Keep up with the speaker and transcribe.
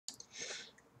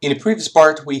In the previous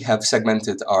part, we have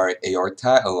segmented our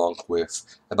aorta along with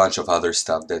a bunch of other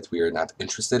stuff that we are not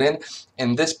interested in.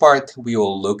 In this part, we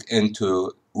will look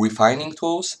into refining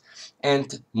tools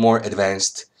and more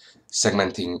advanced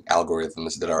segmenting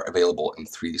algorithms that are available in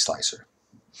 3D Slicer.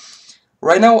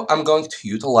 Right now, I'm going to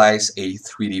utilize a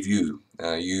 3D view.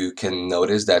 You can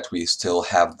notice that we still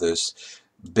have this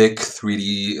big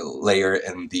 3D layer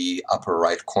in the upper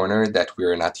right corner that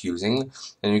we're not using.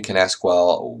 And you can ask,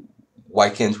 well, why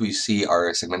can't we see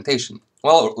our segmentation?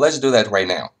 Well, let's do that right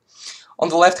now. On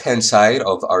the left-hand side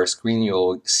of our screen,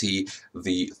 you'll see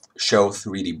the Show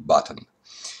 3D button.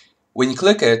 When you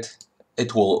click it,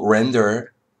 it will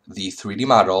render the 3D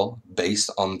model based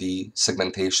on the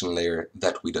segmentation layer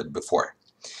that we did before.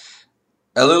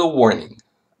 A little warning,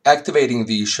 activating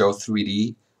the Show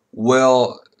 3D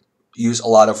will use a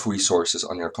lot of resources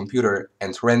on your computer,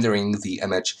 and rendering the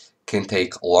image can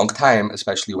take a long time,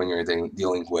 especially when you're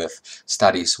dealing with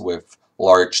studies with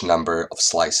large number of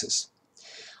slices.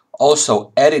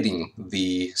 Also, editing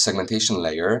the segmentation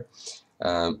layer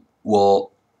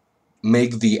will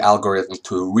make the algorithm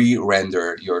to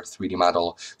re-render your 3D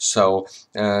model. So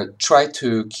try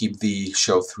to keep the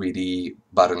Show 3D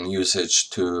button usage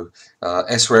to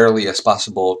as rarely as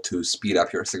possible to speed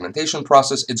up your segmentation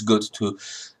process. It's good to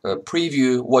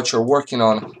preview what you're working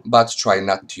on, but try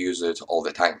not to use it all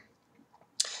the time.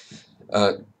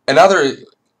 Another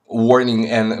warning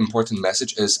and important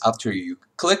message is after you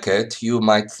click it, you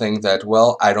might think that,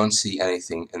 well, I don't see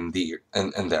anything in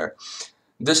there.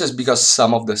 This is because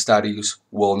some of the studies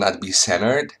will not be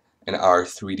centered in our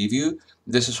 3D view.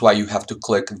 This is why you have to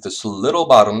click this little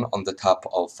button on the top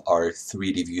of our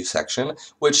 3D view section,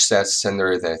 which says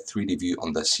center the 3D view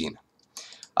on the scene.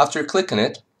 After clicking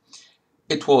it,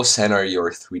 it will center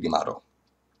your 3D model.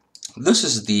 This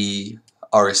is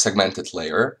our segmented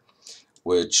layer,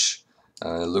 which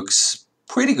looks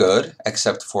pretty good,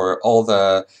 except for all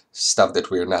the stuff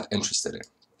that we're not interested in.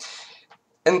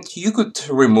 And you could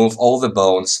remove all the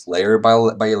bones layer by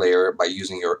layer by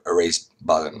using your erase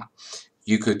button.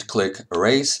 You could click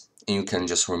erase and you can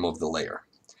just remove the layer.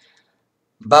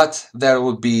 But that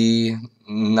would be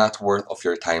not worth of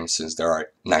your time since there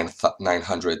are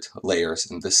 900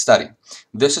 layers in this study.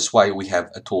 This is why we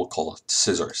have a tool called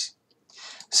Scissors.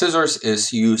 Scissors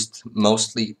is used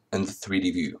mostly in the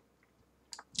 3D view.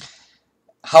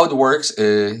 How it works,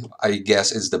 I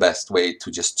guess, is the best way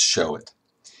to just show it.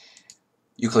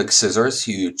 You click Scissors,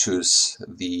 you choose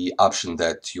the option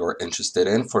that you're interested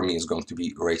in. For me, it's going to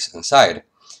be Erase Inside.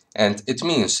 And it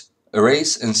means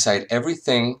erase inside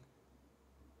everything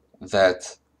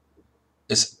that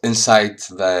is inside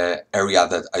the area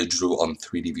that I drew on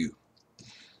 3D view.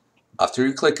 After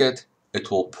you click it,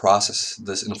 it will process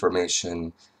this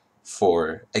information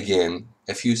for, again,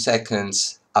 a few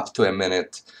seconds, up to a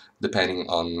minute, depending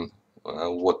on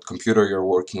what computer you're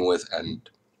working with and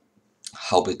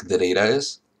how big the data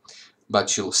is.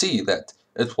 But you'll see that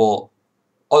it will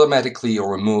automatically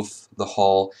remove the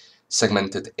whole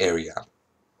segmented area.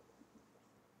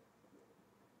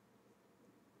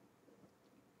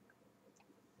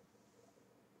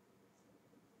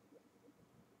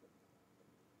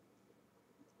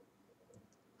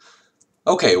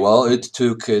 Okay, well,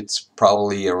 it's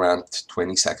probably around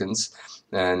 20 seconds,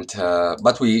 and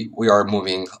but we are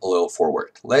moving a little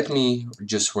forward. Let me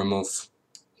just remove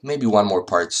maybe one more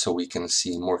part so we can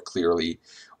see more clearly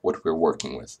what we're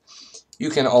working with.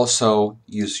 You can also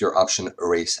use your option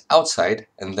Erase Outside,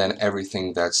 and then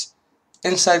everything that's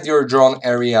inside your drawn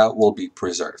area will be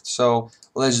preserved. So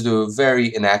let's do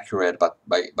very inaccurate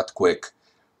but quick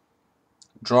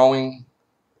drawing.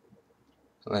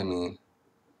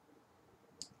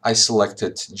 I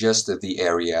selected just the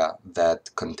area that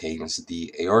contains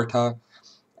the aorta,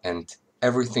 and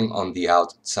everything on the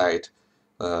outside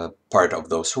part of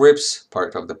those ribs,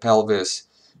 part of the pelvis,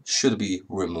 should be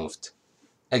removed.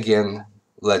 Again,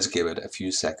 let's give it a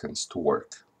few seconds to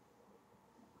work.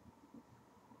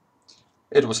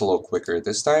 It was a little quicker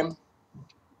this time.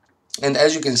 And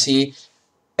as you can see,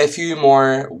 a few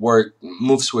more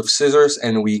moves with scissors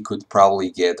and we could probably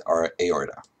get our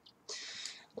aorta.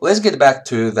 Let's get back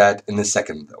to that in a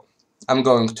second though. I'm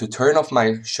going to turn off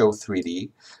my Show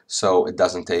 3D so it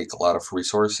doesn't take a lot of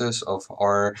resources of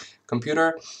our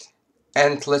computer,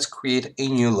 and let's create a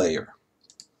new layer.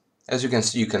 As you can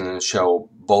see, you can show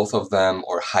both of them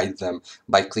or hide them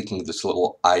by clicking this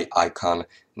little eye icon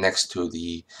next to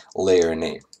the layer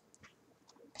name.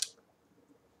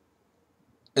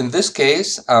 In this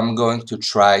case, I'm going to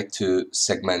try to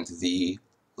segment the,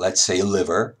 let's say,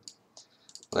 liver.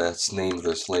 Let's name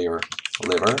this layer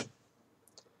liver.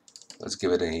 Let's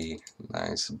give it a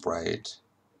nice bright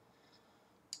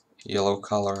yellow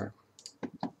color.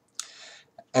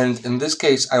 And in this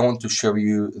case, I want to show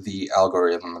you the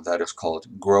algorithm that is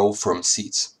called grow from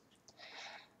seeds.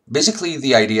 Basically,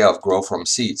 the idea of grow from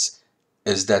seeds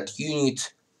is that you need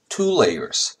two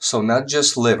layers. So not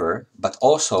just liver, but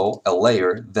also a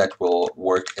layer that will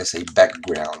work as a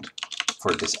background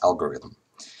for this algorithm.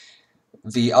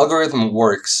 The algorithm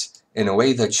works in a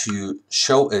way that you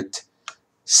show it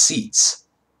seeds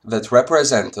that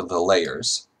represent the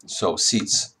layers. So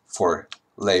seeds for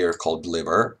layer called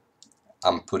liver.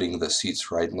 I'm putting the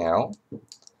seeds right now,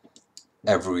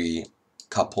 every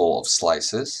couple of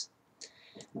slices.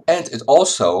 And it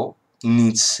also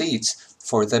needs seeds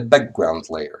for the background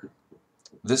layer.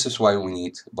 This is why we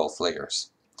need both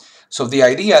layers. So the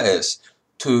idea is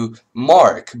to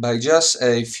mark by just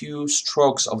a few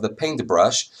strokes of the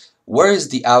paintbrush where is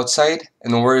the outside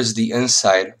and where is the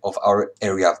inside of our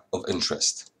area of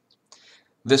interest.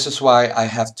 This is why I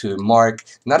have to mark,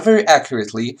 not very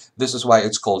accurately, this is why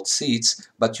it's called seeds,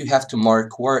 but you have to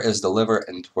mark where is the liver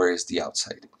and where is the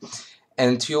outside.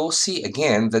 And you'll see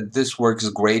again that this works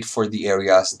great for the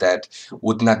areas that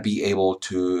would not be able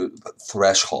to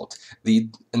threshold. The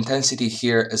intensity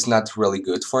here is not really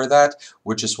good for that,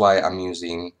 which is why I'm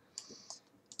using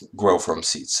grow from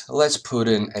seeds. Let's put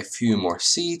in a few more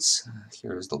seeds.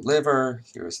 Here's the liver,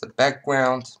 here's the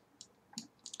background,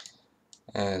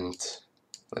 and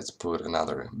let's put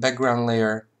another background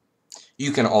layer.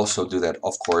 You can also do that,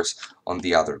 of course, on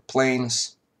the other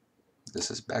planes. This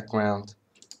is background,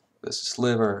 this is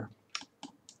liver,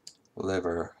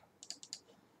 liver,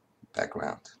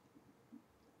 background.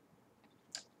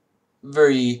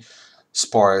 Very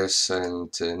sparse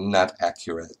and not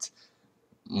accurate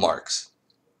marks.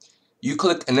 You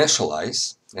click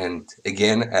initialize, and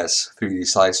again, as 3D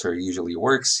Slicer usually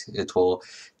works, it will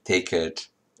take it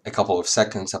a couple of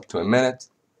seconds up to a minute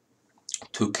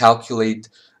to calculate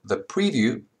the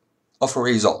preview of a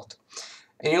result.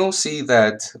 And you'll see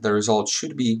that the result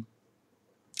should be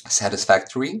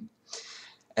satisfactory,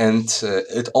 and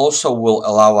it also will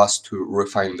allow us to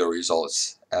refine the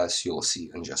results, as you'll see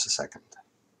in just a second.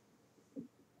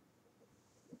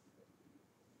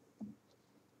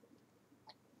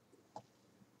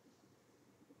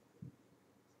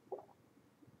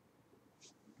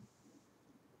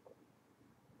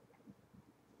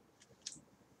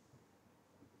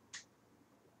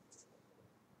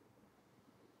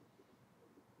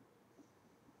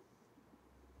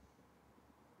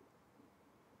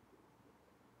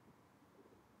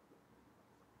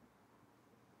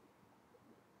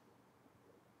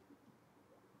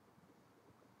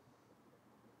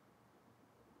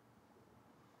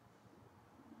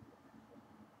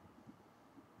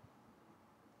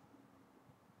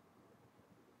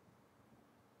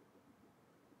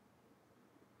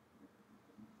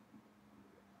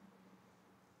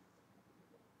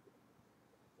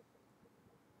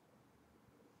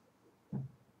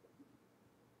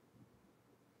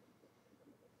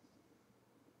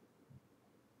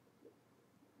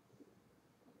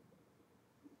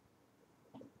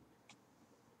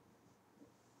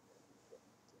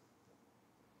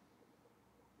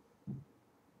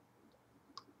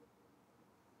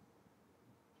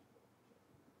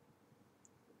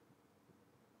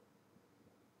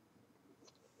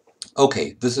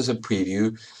 Okay, this is a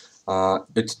preview.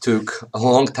 It took a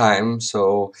long time,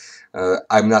 so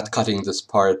I'm not cutting this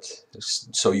part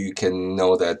so you can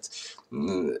know that.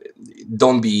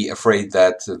 Don't be afraid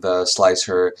that the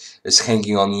slicer is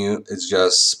hanging on you. It's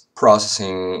just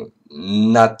processing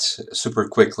not super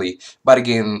quickly, but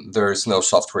again, there's no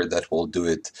software that will do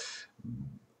it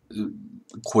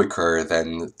quicker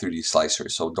than 3D Slicer,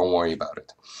 so don't worry about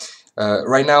it.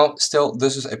 Right now, still,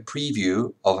 this is a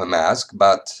preview of a mask,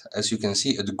 but as you can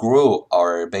see, it grew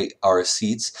our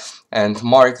seeds and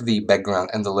marked the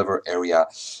background and the liver area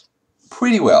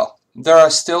pretty well. There are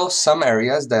still some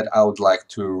areas that I would like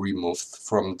to remove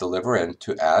from the liver and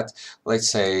to add. Let's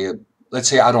say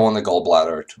I don't want the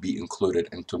gallbladder to be included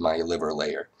into my liver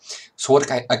layer. So what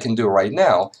I can do right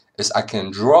now is I can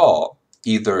draw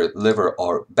either liver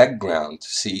or background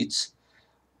seeds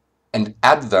and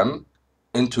add them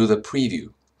into the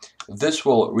preview. This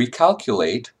will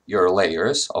recalculate your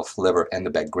layers of liver and the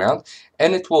background,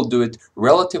 and it will do it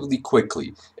relatively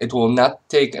quickly. It will not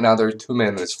take another 2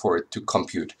 minutes for it to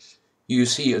compute. You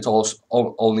see, it also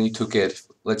only took it,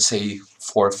 let's say,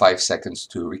 4 or 5 seconds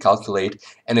to recalculate,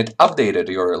 and it updated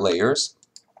your layers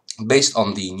based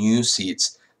on the new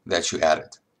seeds that you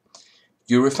added.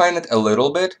 You refine it a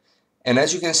little bit, and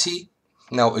as you can see,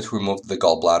 now it removed the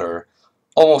gallbladder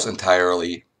almost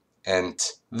entirely, and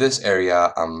this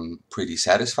area I'm pretty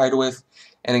satisfied with.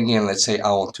 And again, let's say I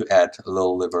want to add a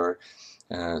little liver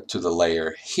to the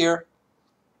layer here.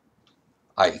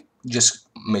 I just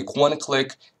make one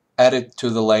click, add it to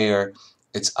the layer,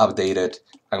 it's updated.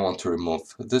 I want to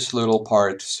remove this little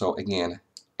part, so again,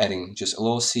 adding just a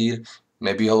little seed,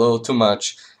 maybe a little too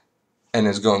much, and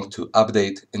it's going to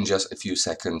update in just a few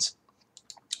seconds.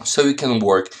 So you can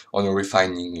work on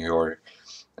refining your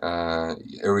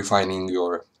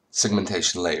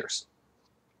segmentation layers.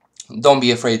 Don't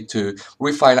be afraid to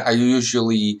refine. I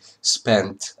usually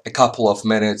spend a couple of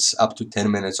minutes, up to 10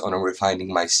 minutes, on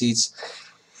refining my seeds,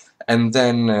 and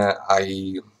then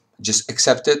I just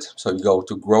accept it. So you go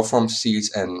to Grow from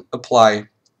Seeds and apply,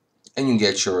 and you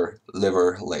get your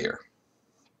liver layer.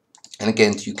 And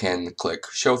again, you can click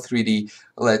Show 3D.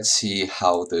 Let's see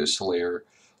how this layer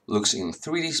looks in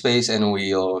 3D space, and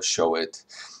we'll show it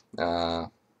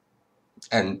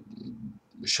and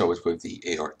show it with the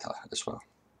aorta as well.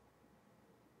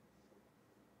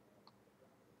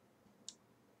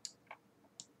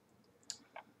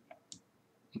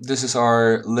 This is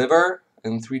our liver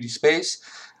in 3D space.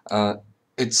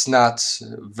 It's not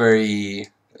very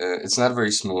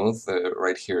smooth.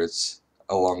 Right here, it's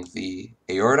along the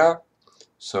aorta,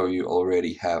 so you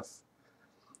already have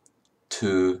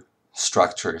two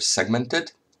structures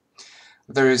segmented.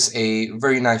 There is a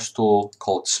very nice tool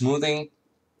called smoothing.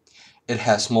 It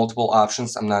has multiple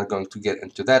options. I'm not going to get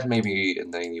into that, maybe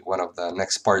in one of the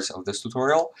next parts of this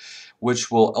tutorial,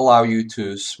 which will allow you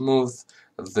to smooth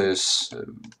this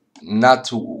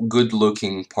not good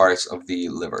looking parts of the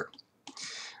liver.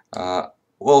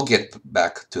 We'll get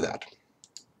back to that.